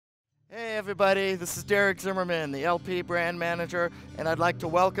Hey everybody, this is Derek Zimmerman, the LP brand manager, and I'd like to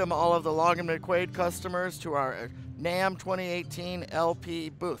welcome all of the Latin McQuade customers to our NAMM 2018 LP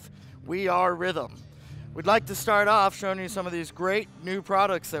booth. We are Rhythm. We'd like to start off showing you some of these great new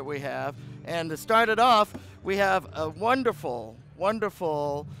products that we have, and to start it off, we have a wonderful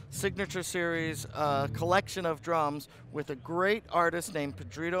signature series collection of drums with a great artist named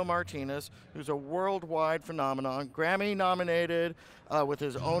Pedrito Martinez, who's a worldwide phenomenon, Grammy nominated with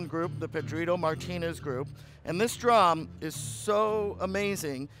his own group, the Pedrito Martinez Group. And this drum is so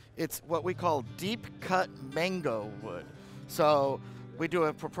amazing, it's what we call deep cut mango wood. So we do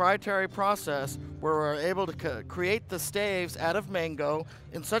a proprietary process where we're able to create the staves out of mango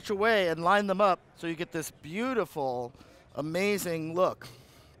in such a way and line them up so you get this beautiful, amazing look.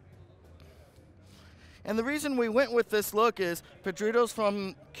 And the reason we went with this look is Pedrito's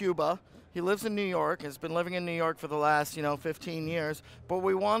from Cuba. He lives in New York, has been living in New York for the last 15 years, but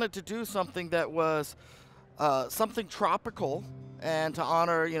we wanted to do something that was something tropical and to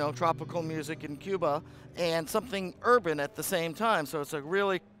honor tropical music in Cuba, and something urban at the same time. So it's a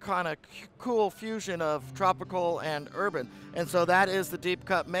really kind of cool fusion of tropical and urban. And so that is the Deep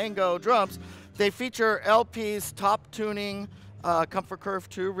Cut Mango drums. They feature LP's top tuning Comfort Curve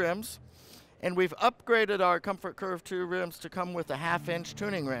 2 rims. And we've upgraded our Comfort Curve 2 rims to come with a 1/2-inch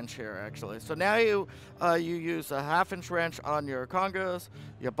tuning wrench here, actually. So now you use a 1/2-inch wrench on your congas,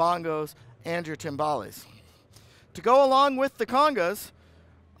 your bongos, and your timbales. To go along with the congas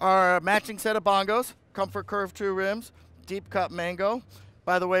are a matching set of bongos, Comfort Curve 2 rims, Deep Cut Mango.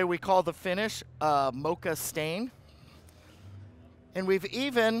 By the way, we call the finish Mocha Stain. And we've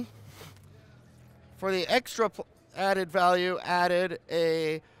even, for the extra added value, added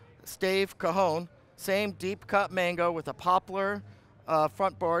a stave cajon, same Deep Cut Mango with a poplar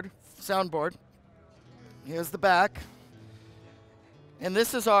front board, soundboard. Here's the back. And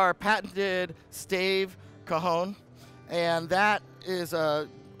this is our patented stave cajon, and that is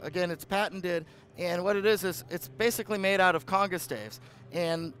again, it's patented, and what it is it's basically made out of conga staves.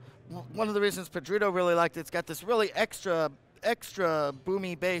 And one of the reasons Pedrito really liked it, it's got this really extra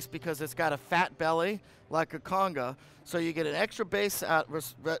boomy bass because it's got a fat belly like a conga, so you get an extra bass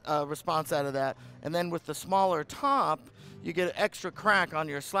response out of that, and then with the smaller top you get an extra crack on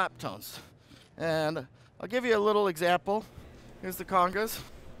your slap tones. And I'll give you a little example. Here's the congas.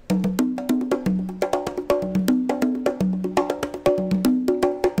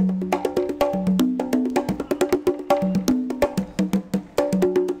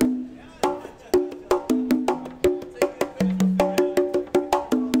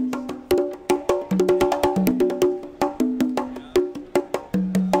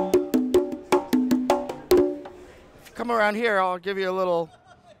 Come around here, I'll give you a little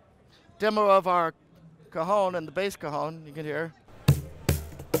demo of our cajon and the bass cajon. You can hear.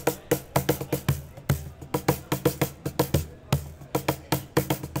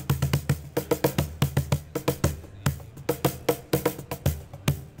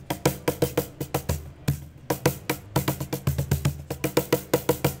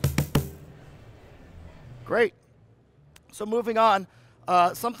 Great. So moving on,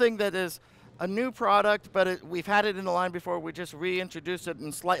 something that is a new product, but we've had it in the line before. We just reintroduced it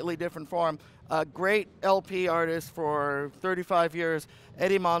in slightly different form. A great LP artist for 35 years,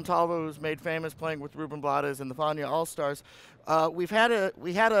 Eddie Montalvo, who's made famous playing with Ruben Blades and the Fania All-Stars. We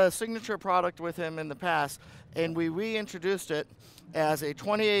had a signature product with him in the past, and we reintroduced it as a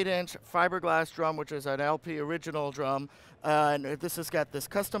 28-inch fiberglass drum, which is an LP original drum. And this has got this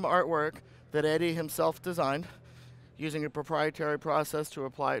custom artwork that Eddie himself designed, using a proprietary process to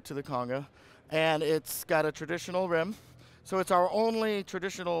apply it to the conga. And it's got a traditional rim. So it's our only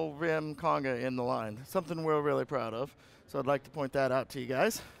traditional rim conga in the line, something we're really proud of. So I'd like to point that out to you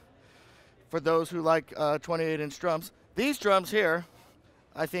guys. For those who like 28-inch drums, these drums here,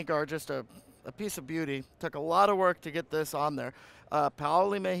 I think, are just a piece of beauty. Took a lot of work to get this on there.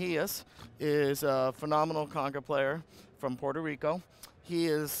 Paoli Mejias is a phenomenal conga player from Puerto Rico. He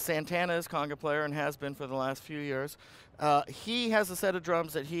is Santana's conga player and has been for the last few years. He has a set of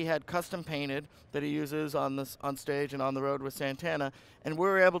drums that he had custom painted that he uses on stage and on the road with Santana, and we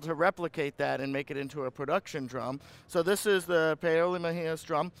were able to replicate that and make it into a production drum. So this is the Paoli Mejias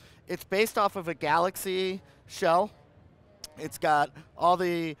drum. It's based off of a Galaxy shell. It's got all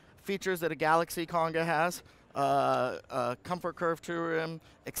the features that a Galaxy conga has. Comfort Curve 2 rim,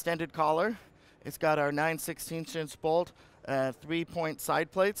 extended collar. It's got our 9/16" bolt, 3-point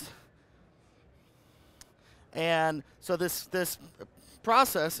side plates. And so this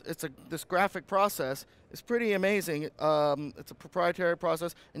process, this graphic process, is pretty amazing. It's a proprietary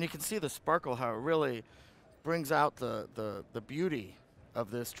process, and you can see the sparkle, how it really brings out the beauty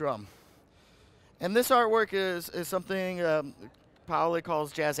of this drum. And this artwork is something Paoli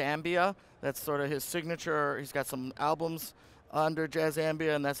calls jazzambia. That's sort of his signature. He's got some albums under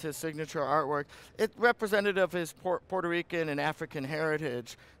jazzambia, and that's his signature artwork. It's representative of his Puerto Rican and African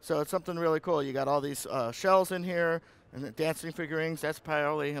heritage. So it's something really cool. You got all these shells in here and the dancing figurines. That's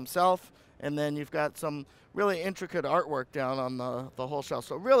Paoli himself. And then you've got some really intricate artwork down on the whole shelf.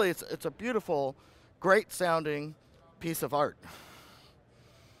 So really, it's a beautiful, great sounding piece of art.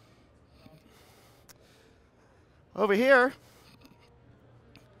 Over here,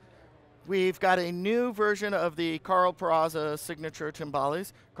 we've got a new version of the Carl Peraza signature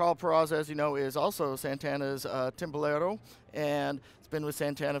timbales. Carl Peraza, as you know, is also Santana's timbalero, and it's been with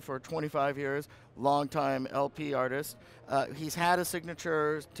Santana for 25 years, longtime LP artist. He's had a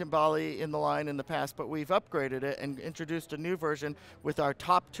signature timbale in the line in the past, but we've upgraded it and introduced a new version with our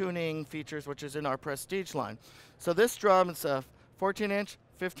top tuning features, which is in our Prestige line. So this drum is a 14-inch,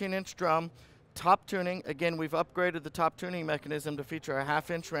 15-inch drum. Top tuning, again, we've upgraded the top tuning mechanism to feature a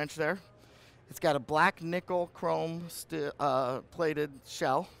 1/2-inch wrench there. It's got a black nickel chrome plated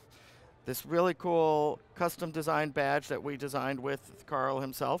shell. This really cool custom designed badge that we designed with Carl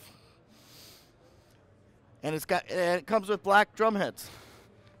himself. And it comes with black drum heads.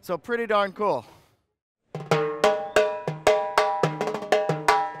 So pretty darn cool.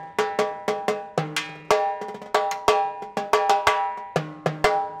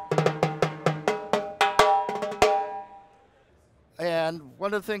 And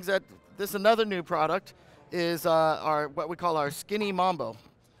one of the things this is another new product is what we call our skinny mambo.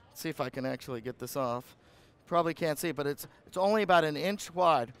 Let's see if I can actually get this off. Probably can't see, but it's only about 1 inch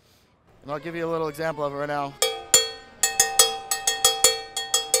wide. And I'll give you a little example of it right now.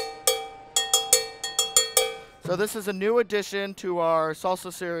 So this is a new addition to our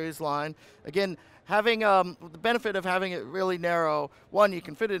Salsa series line. Again, having the benefit of having it really narrow, one, you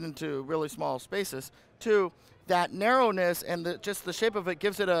can fit it into really small spaces. Two, that narrowness and just the shape of it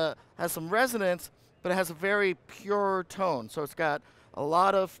has some resonance, but it has a very pure tone. So it's got a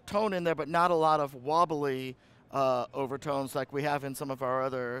lot of tone in there, but not a lot of wobbly overtones like we have in some of our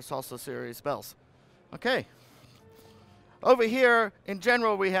other Salsa series bells. Okay. Over here, in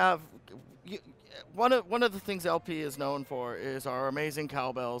general, we have one of the things LP is known for is our amazing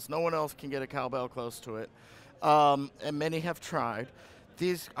cowbells. No one else can get a cowbell close to it, and many have tried.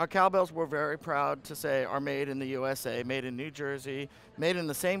 Our cowbells, we're very proud to say, are made in the USA, made in New Jersey, made in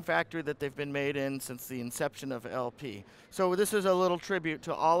the same factory that they've been made in since the inception of LP. So this is a little tribute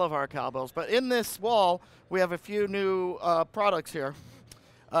to all of our cowbells. But in this wall, we have a few new products here.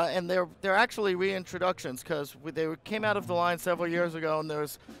 And they're actually reintroductions because they came out of the line several years ago, and there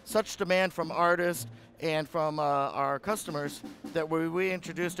was such demand from artists and from our customers that we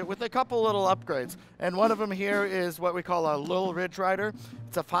reintroduced it with a couple little upgrades. And one of them here is what we call a Little Ridge Rider.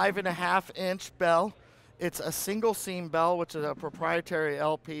 It's a 5.5-inch bell. It's a single seam bell, which is a proprietary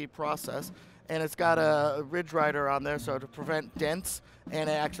LP process. And it's got a ridge rider on there so to prevent dents, and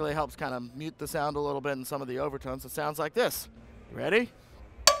it actually helps kind of mute the sound a little bit in some of the overtones. It sounds like this. Ready?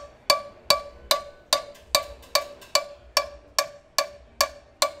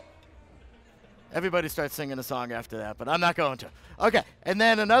 Everybody starts singing a song after that, but I'm not going to. Okay, and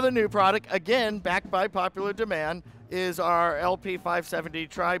then another new product, again, backed by popular demand, is our LP 570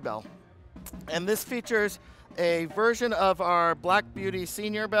 Tri-Bell. And this features a version of our Black Beauty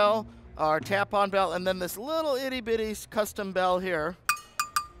Senior Bell, our tap-on bell, and then this little itty-bitty custom bell here.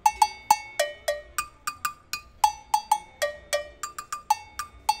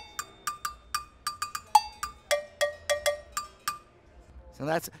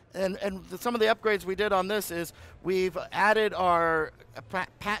 And some of the upgrades we did on this is we've added our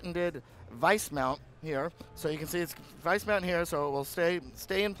patented vice mount here. So you can see it's vice mount here, so it will stay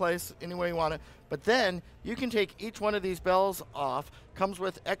in place any way you want it. But then you can take each one of these bells off. Comes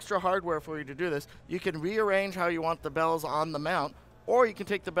with extra hardware for you to do this. You can rearrange how you want the bells on the mount, or you can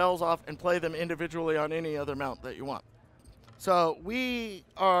take the bells off and play them individually on any other mount that you want. So we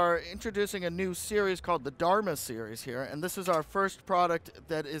are introducing a new series called the Dharma series here, and this is our first product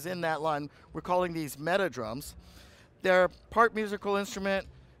that is in that line. We're calling these meta drums. They're part musical instrument,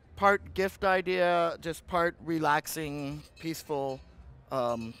 part gift idea, just part relaxing, peaceful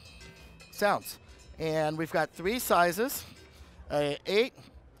sounds. And we've got 3 sizes, a 8,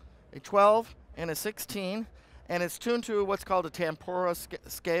 a 12, and a 16. And it's tuned to what's called a tempura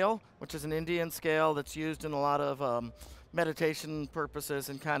scale, which is an Indian scale that's used in a lot of meditation purposes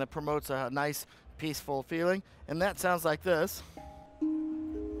and kind of promotes a nice, peaceful feeling. And that sounds like this.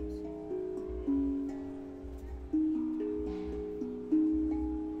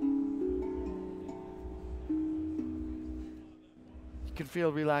 You can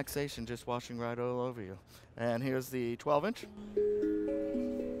feel relaxation just washing right all over you. And here's the 12-inch.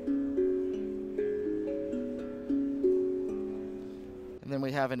 And then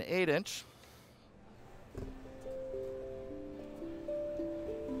we have an 8-inch.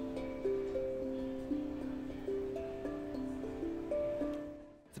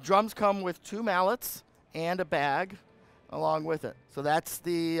 The drums come with 2 mallets and a bag along with it. So that's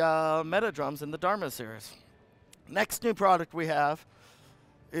the Meta drums in the Dharma series. Next new product we have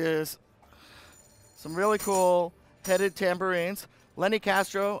is some really cool headed tambourines. Lenny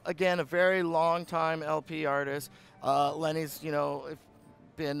Castro, again, a very long time LP artist. Lenny's,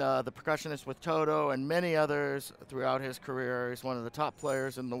 been the percussionist with Toto and many others throughout his career. He's one of the top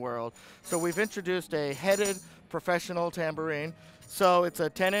players in the world. So we've introduced a headed professional tambourine. So it's a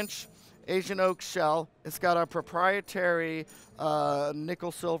 10-inch Asian oak shell. It's got our proprietary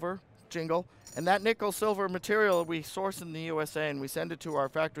nickel silver jingle. And that nickel silver material we source in the USA and we send it to our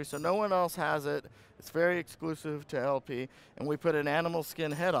factory so no one else has it. It's very exclusive to LP. And we put an animal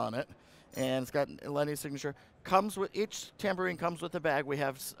skin head on it. And it's got Lenny's signature. Each tambourine comes with a bag. We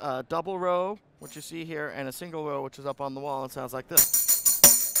have a double row, which you see here, and a single row, which is up on the wall. It sounds like this.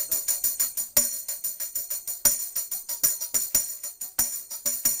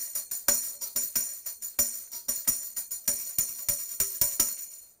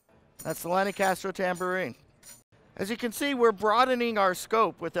 That's the Lenny Castro tambourine. As you can see, we're broadening our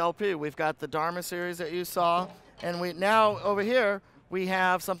scope with LP. We've got the Dharma series that you saw, and we now over here we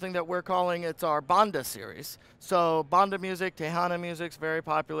have something that we're calling it's our Banda series. So Banda music, Tejana music is very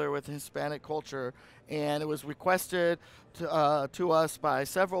popular with Hispanic culture, and it was requested to us by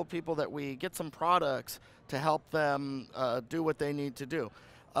several people that we get some products to help them do what they need to do.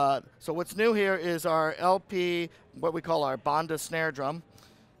 So what's new here is our LP, what we call our Banda snare drum.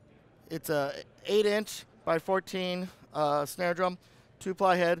 It's a 8-inch by 14 snare drum,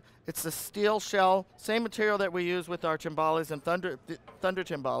 2-ply head. It's the steel shell, same material that we use with our timbales and thunder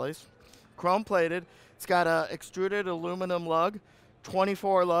timbales, chrome plated. It's got a extruded aluminum lug,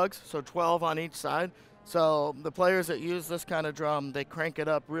 24 lugs, so 12 on each side. So the players that use this kind of drum, they crank it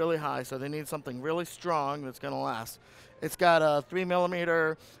up really high, so they need something really strong that's going to last. It's got a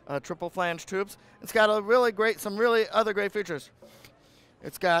 3mm triple flange tubes. It's got some really other great features.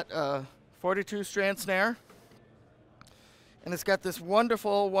 It's got a 42 strand snare. And it's got this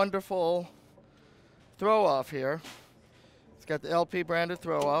wonderful, wonderful throw off here. It's got the LP branded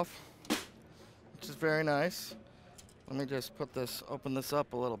throw off, which is very nice. Let me just open this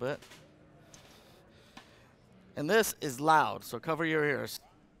up a little bit. And this is loud, so cover your ears.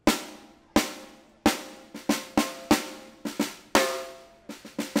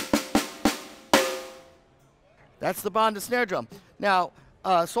 That's the Banda snare drum. Now,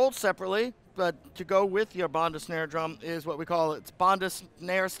 sold separately, but to go with your Banda snare drum is what we call it's Banda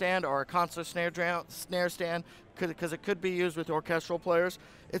snare stand or a concert snare stand, because it could be used with orchestral players.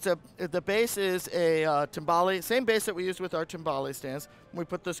 The bass is a timbale, same bass that we use with our timbale stands. We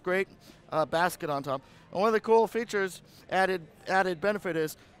put this great basket on top. And one of the cool features, added benefit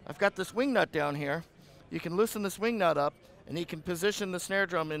is I've got this wing nut down here. You can loosen this wing nut up, and you can position the snare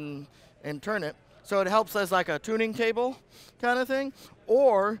drum and turn it. So it helps as like a tuning table kind of thing.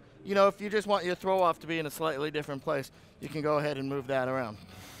 Or, if you just want your throw off to be in a slightly different place, you can go ahead and move that around.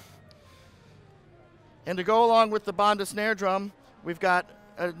 And to go along with the Banda snare drum, we've got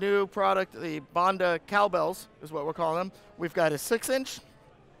a new product, the Banda cowbells is what we're calling them. We've got a 6-inch,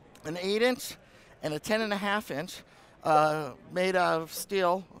 an 8-inch, and a 10.5-inch made out of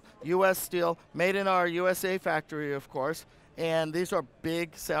steel, U.S. steel, made in our USA factory, of course. And these are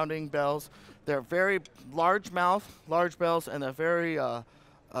big sounding bells. They're very large bells, and they're very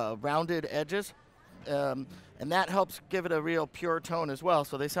rounded edges. And that helps give it a real pure tone as well.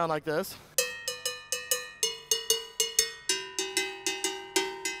 So they sound like this.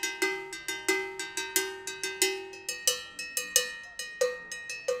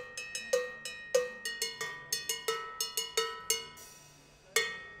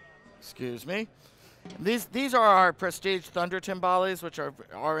 Excuse me. These are our prestige thunder timbales, which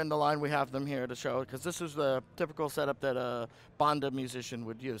are in the line. We have them here to show, because this is the typical setup that a Banda musician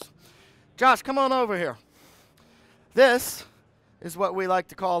would use. Josh, come on over here. This is what we like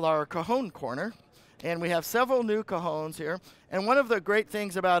to call our cajon corner, and we have several new cajones here. And one of the great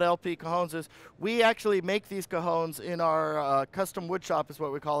things about LP cajones is we actually make these cajones in our custom wood shop, is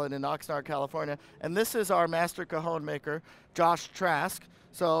what we call it, in Oxnard, California. And this is our master cajon maker, Josh Trask.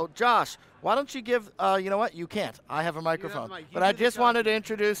 So, Josh, why don't you give, you know what, you can't. I have a microphone. But I just wanted to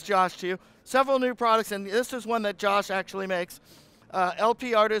introduce Josh to you. Several new products, and this is one that Josh actually makes.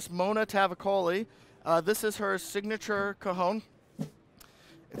 LP artist Mona Tavicoli. This is her signature cajon.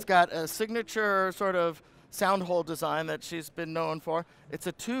 It's got a signature sort of sound hole design that she's been known for. It's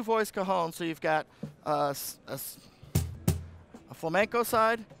a two-voice cajon, so you've got a flamenco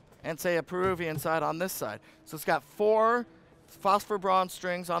side and, say, a Peruvian side on this side. So it's got 4 phosphor bronze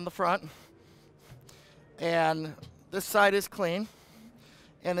strings on the front, and this side is clean.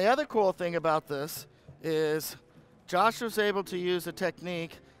 And the other cool thing about this is Josh was able to use a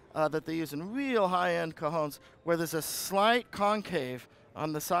technique that they use in real high-end cajons, where there's a slight concave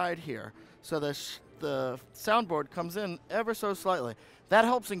on the side here. So the soundboard comes in ever so slightly. That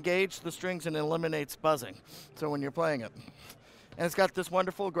helps engage the strings and eliminates buzzing, so when you're playing it. And it's got this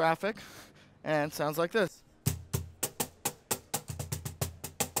wonderful graphic, and sounds like this.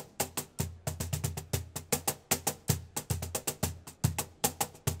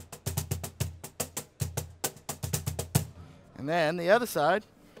 And then the other side.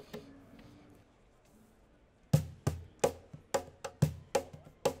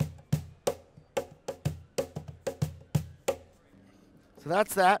 So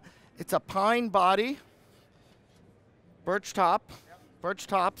that's that. It's a pine body, birch top, birch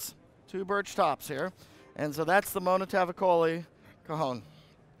tops, 2 birch tops here. And so that's the Mona Tavicoli cajon.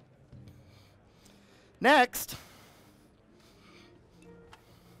 Next,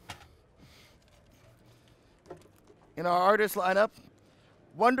 in our artist lineup,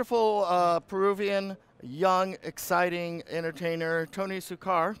 wonderful Peruvian, young, exciting entertainer, Tony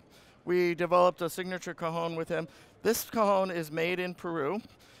Sucar. We developed a signature cajon with him. This cajon is made in Peru,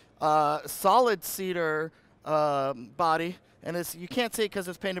 solid cedar body, and you can't see it because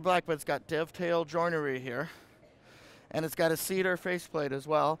it's painted black, but it's got dovetail joinery here. And it's got a cedar faceplate as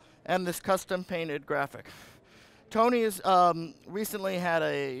well, and this custom painted graphic. Tony has recently had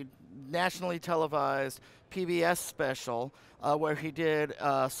a nationally televised PBS special where he did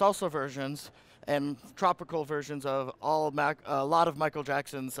salsa versions and tropical versions of a lot of Michael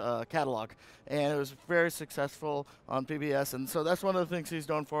Jackson's catalog. And it was very successful on PBS, and so that's one of the things he's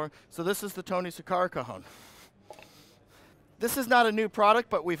known for. So this is the Tony Sucar cajon. This is not a new product,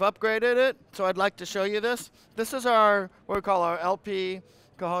 but we've upgraded it, so I'd like to show you this. This is what we call our LP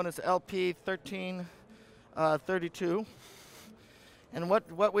cajon. It's LP 1332. And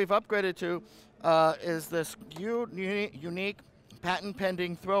what we've upgraded to is this unique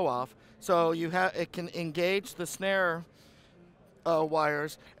patent-pending throw-off. So it can engage the snare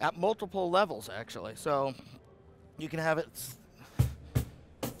wires at multiple levels, actually. So you can have it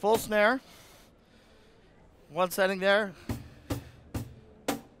full snare, one setting there,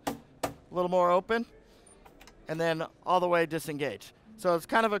 a little more open, and then all the way disengaged. So it's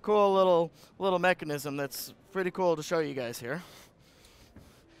kind of a cool little mechanism that's pretty cool to show you guys here.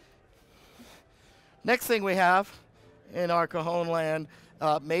 Next thing we have in our cajon land,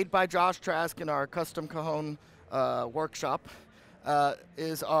 made by Josh Trask in our custom cajon workshop,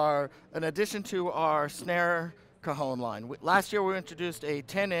 is in addition to our snare cajon line. Last year we introduced a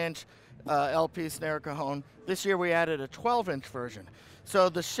 10-inch LP snare cajon. This year we added a 12-inch version. So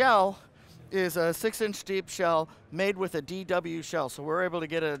the shell is a 6-inch deep shell made with a DW shell. So we're able to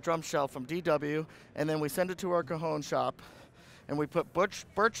get a drum shell from DW, and then we send it to our cajon shop, and we put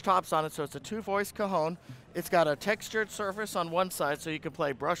birch tops on it, so it's a 2-voice cajon. It's got a textured surface on one side, so you can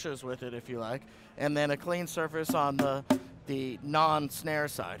play brushes with it if you like, and then a clean surface on the non-snare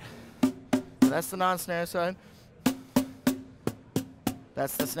side. So that's the non-snare side.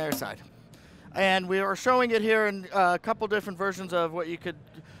 That's the snare side. And we are showing it here in a couple different versions of what you could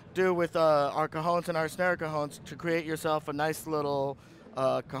do with our cajons and our snare cajons to create yourself a nice little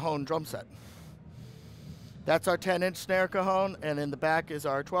cajon drum set. That's our 10-inch snare cajon, and in the back is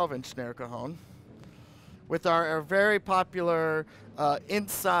our 12-inch snare cajon with our very popular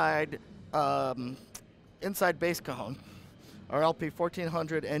inside bass cajon, our LP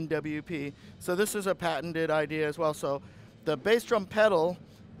 1400 NWP. So this is a patented idea as well. So the bass drum pedal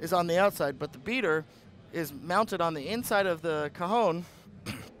is on the outside, but the beater is mounted on the inside of the cajon,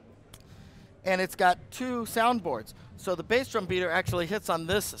 and it's got 2 soundboards. So the bass drum beater actually hits on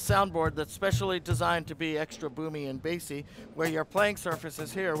this soundboard that's specially designed to be extra boomy and bassy, where your playing surface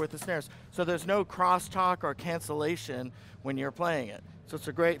is here with the snares. So there's no crosstalk or cancellation when you're playing it. So it's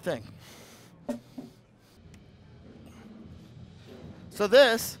a great thing. So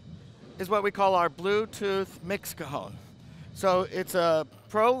this is what we call our Bluetooth mix cajon. So it's a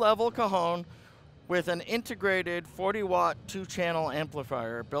pro-level cajon with an integrated 40-watt 2-channel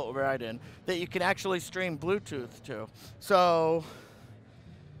amplifier built right in that you can actually stream Bluetooth to. So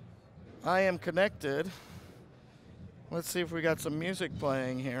I am connected. Let's see if we got some music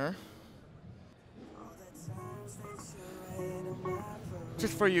playing here.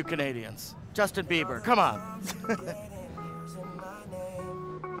 Just for you Canadians. Justin Bieber, come on.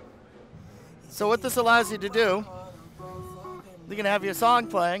 So what this allows you to do, you can have your song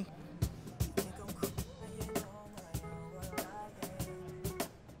playing.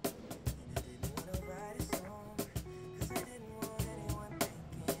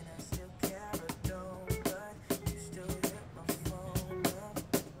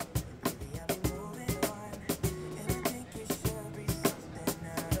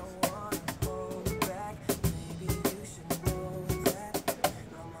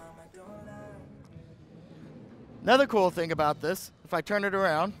 Another cool thing about this, if I turn it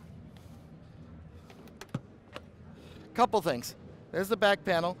around, couple things. There's the back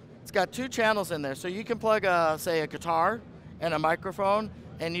panel. It's got 2 channels in there, so you can plug, say, a guitar and a microphone,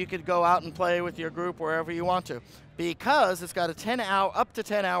 and you could go out and play with your group wherever you want to. Because it's got a up to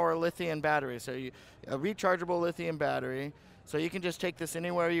 10 hour lithium battery, so a rechargeable lithium battery. So you can just take this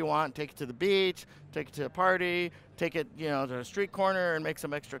anywhere you want, take it to the beach, take it to a party, take it, to a street corner and make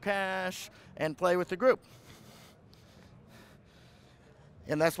some extra cash, and play with the group.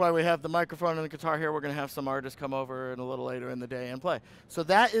 And that's why we have the microphone and the guitar here. We're going to have some artists come over and a little later in the day and play. So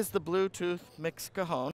that is the Bluetooth mix cajon.